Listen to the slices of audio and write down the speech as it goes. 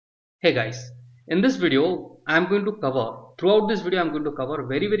Hey guys, in this video throughout this video I'm going to cover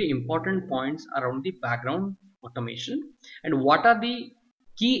very important points around the background automation and what are the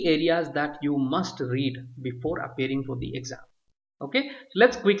key areas that you must read before appearing for the exam. Okay, so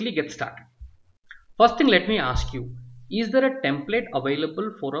let's quickly get started. First thing, let me ask you, is there a template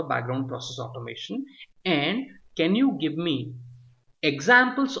available for a background process automation, and can you give me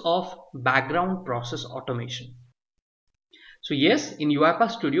examples of background process automation? So yes, in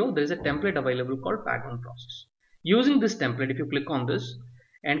UiPath Studio, there is a template available called background process. Using this template, if you click on this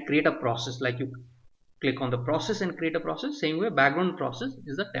and create a process, like you click on the process and create a process, same way background process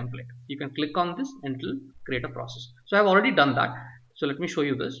is a template. You can click on this and it will create a process. So I've already done that. So let me show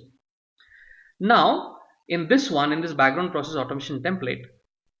you this. Now, in this background process automation template,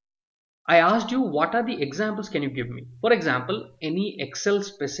 I asked you what are the examples can you give me. For example, any Excel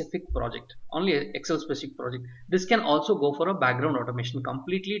specific project, only Excel specific project. This can also go for a background automation,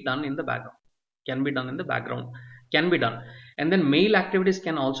 completely done in the background, can be done in the background, can be done. And then mail activities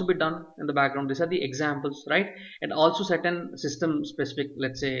can also be done in the background. These are the examples, right? And also certain system specific,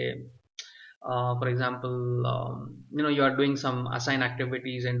 let's say for example, you are doing some assign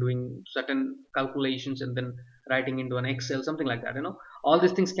activities and doing certain calculations and then writing into an Excel, something like that. All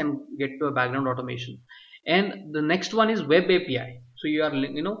these things can get to a background automation. And the next one is web API. So you are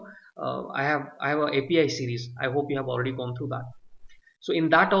I have a API series. I hope you have already gone through that. So in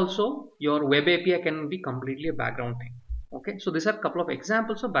that also your web API can be completely a background thing. Okay, so these are a couple of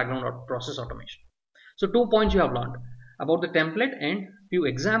examples of background process automation. So 2 points you have learned about the template and few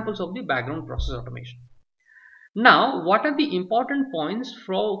examples of the background process automation. Now, what are the important points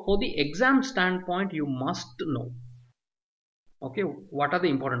for the exam standpoint you must know? Okay, what are the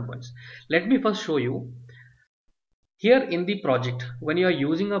important points? Let me first show you. Here in the project, when you are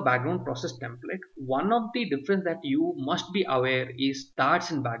using a background process template, one of the difference that you must be aware is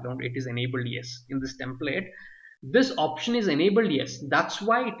starts in background. It is enabled yes. In this template, this option is enabled yes. That's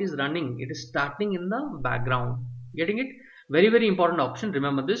why it is running. It is starting in the background. Getting it? Very important option.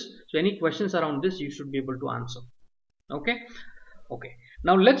 Remember this. So any questions around this, you should be able to answer. Okay. Okay.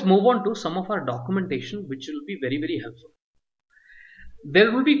 Now let's move on to some of our documentation, which will be very helpful.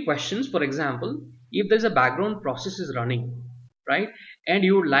 There will be questions. For example, if there's a background process is running, right, and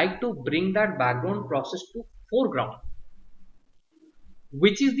you would like to bring that background process to foreground,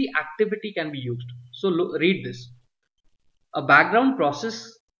 which is the activity can be used. So read this. A background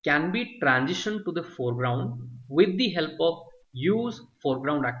process can be transitioned to the foreground with the help of use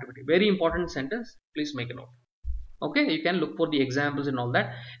foreground activity. Very important sentence, please make a note. Okay, you can look for the examples and all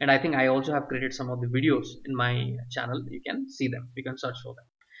that, and I think I also have created some of the videos in my channel. You can see them, you can search for them.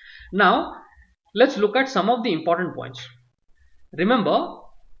 Now let's look at some of the important points. Remember,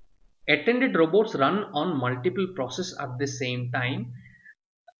 attended robots run on multiple processes at the same time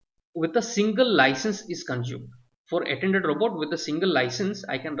with a single license is consumed. For attended robot with a single license,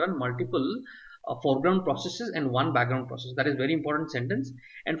 I can run multiple foreground processes and one background process. That is very important sentence.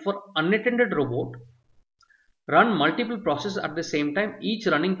 And for unattended robot, run multiple processes at the same time. Each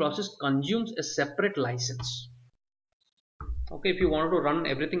running process consumes a separate license. Okay, if you want to run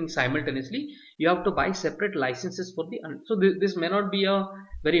everything simultaneously, you have to buy separate licenses for the so this may not be a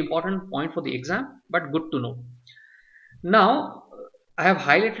very important point for the exam, but good to know. Now I have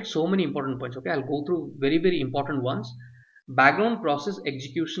highlighted so many important points. Okay, I'll go through very important ones. Background process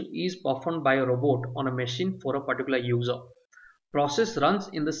execution is performed by a robot on a machine for a particular user. Process runs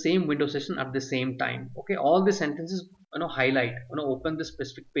in the same window session at the same time. Okay, all the sentences highlight, open this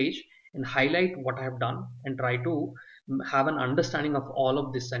specific page and highlight what I have done and try to have an understanding of all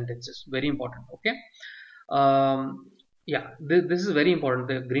of these sentences. Very important. Okay, yeah, this is very important,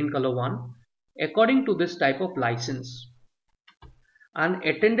 the green color one. According to this type of license, an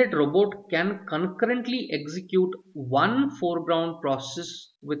attended robot can concurrently execute one foreground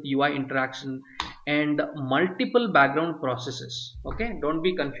process with UI interaction and multiple background processes. Okay, don't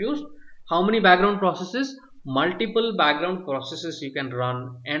be confused. How many background processes? Multiple background processes you can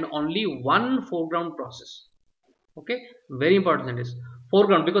run and only one foreground process. Okay, very important is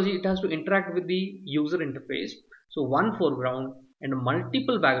foreground because it has to interact with the user interface. So one foreground and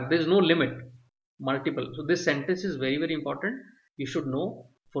multiple background. There is no limit. Multiple. So this sentence is very important. You should know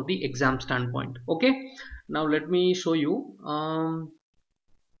for the exam standpoint. Okay, now let me show you.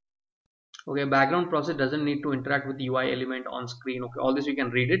 Okay, background process doesn't need to interact with the UI element on screen. Okay, all this you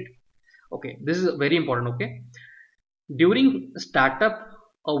can read it. Okay, this is very important. Okay, during startup,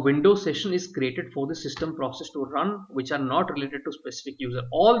 a window session is created for the system process to run which are not related to specific user.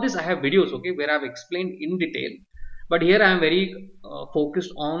 All this I have videos, okay, where I have explained in detail, but here I am very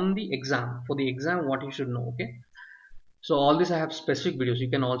focused on the exam. For the exam, what you should know. Okay, So all this I have specific videos. You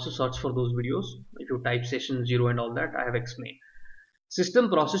can also search for those videos. If you type session 0 and all that, I have explained. System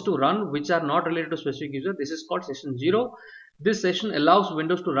process to run which are not related to specific user. This is called session 0. This session allows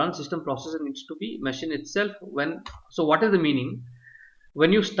Windows to run system process and needs to be machine itself when. So what is the meaning?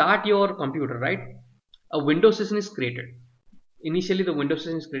 When you start your computer, right? A Windows session is created. Initially the Windows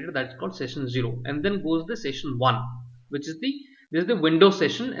session is created, that's called session 0, and then goes the session 1, which is the this is the Windows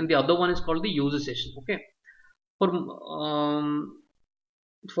session, and the other one is called the user session. Okay, for um,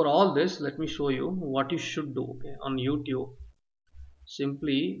 for all this, let me show you what you should do. Okay, on YouTube,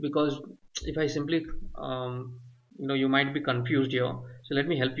 simply because if I simply you might be confused here, so let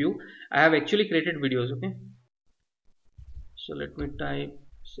me help you. I have actually created videos. Okay, so let me type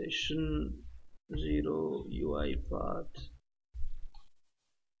session 0 UiPath.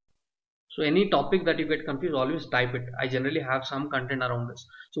 So any topic that you get confused, always type it. I generally have some content around this.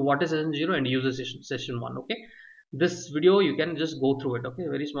 So what is session 0 and user session 1? Okay, this video you can just go through it. Okay,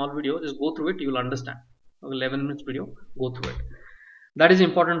 very small video, just go through it, you will understand. Okay, 11 minutes video, go through it. That is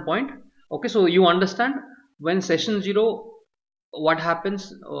important point. Okay, so you understand when session 0 what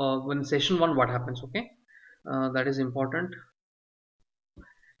happens, when session 1 what happens. Okay, that is important.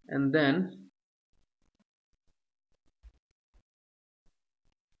 And then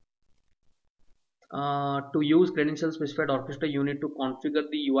to use credential specified orchestra, you need to configure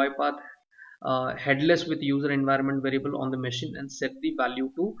the UiPath headless with user environment variable on the machine and set the value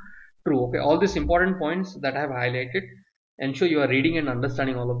to true. Okay, all these important points that I have highlighted, ensure you are reading and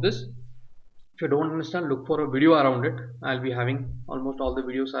understanding all of this. If you don't understand, look for a video around it. I'll be having almost all the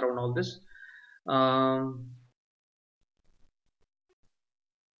videos around all this.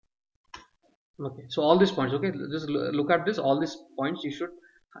 Okay, so all these points, okay, just look at this. All these points you should,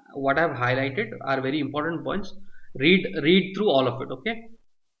 what I have highlighted are very important points. Read through all of it. Okay,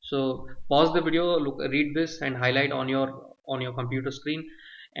 so pause the video, look, read this and highlight on your computer screen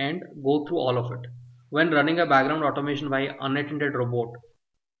and go through all of it. When running a background automation by unattended robot,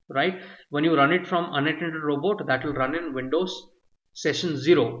 right? When you run it from unattended robot, that will run in Windows session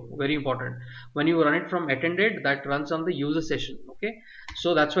 0, very important. When you run it from attended, that runs on the user session. Okay,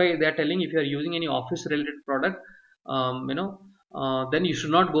 so that's why they are telling if you are using any office related product, then you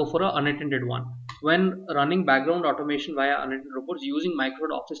should not go for a unattended one. When running background automation via unattended robots using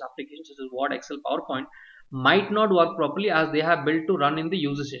Microsoft Office applications such as Word, Excel, PowerPoint might not work properly as they have built to run in the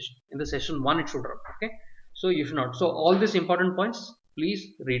user session. In the session 1 it should run. Okay, so you should not. So all these important points, please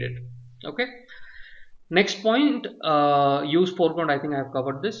read it. Okay, next point, use foreground. I think I have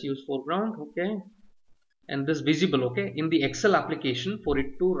covered this. Use foreground. Okay, and this visible. Okay, in the Excel application, for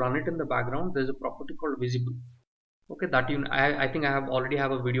it to run it in the background, there's a property called visible. Okay, that I think I have already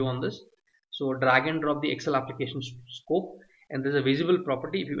have a video on this. So drag and drop the Excel application scope, and there's a visible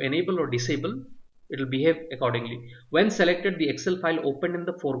property. If you enable or disable, it will behave accordingly. When selected, the Excel file opened in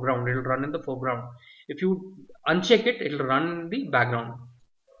the foreground, it will run in the foreground. If you uncheck it, it will run in the background.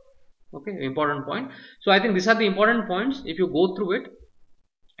 Okay, important point. So I think these are the important points. If you go through it,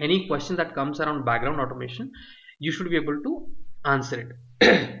 any question that comes around background automation, you should be able to answer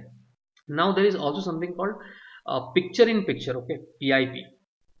it. Now there is also something called picture in picture. Okay, PIP.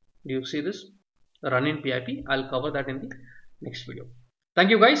 Do you see this? Run in PIP. I'll cover that in the next video. Thank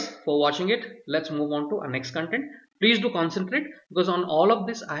you guys for watching it. Let's move on to our next content. Please do concentrate, because on all of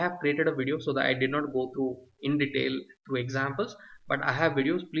this I have created a video so that I did not go through in detail through examples, but I have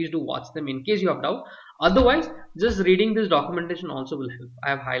videos. Please do watch them in case you have doubt. Otherwise, just reading this documentation also will help. I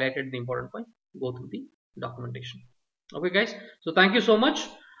have highlighted the important point. Go through the documentation. Okay guys, so thank you so much.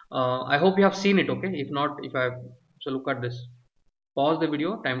 I hope you have seen it. Okay, if not, if I have, so look at this, pause the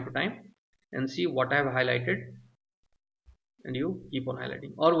video time to time and see what I have highlighted, and you keep on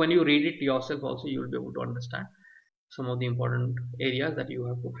highlighting, or when you read it yourself also, you will be able to understand some of the important areas that you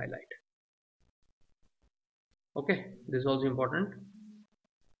have to highlight. Okay, this is also important.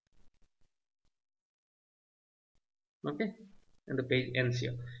 Okay, and the page ends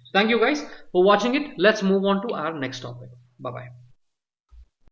here. So thank you guys for watching it. Let's move on to our next topic. Bye bye.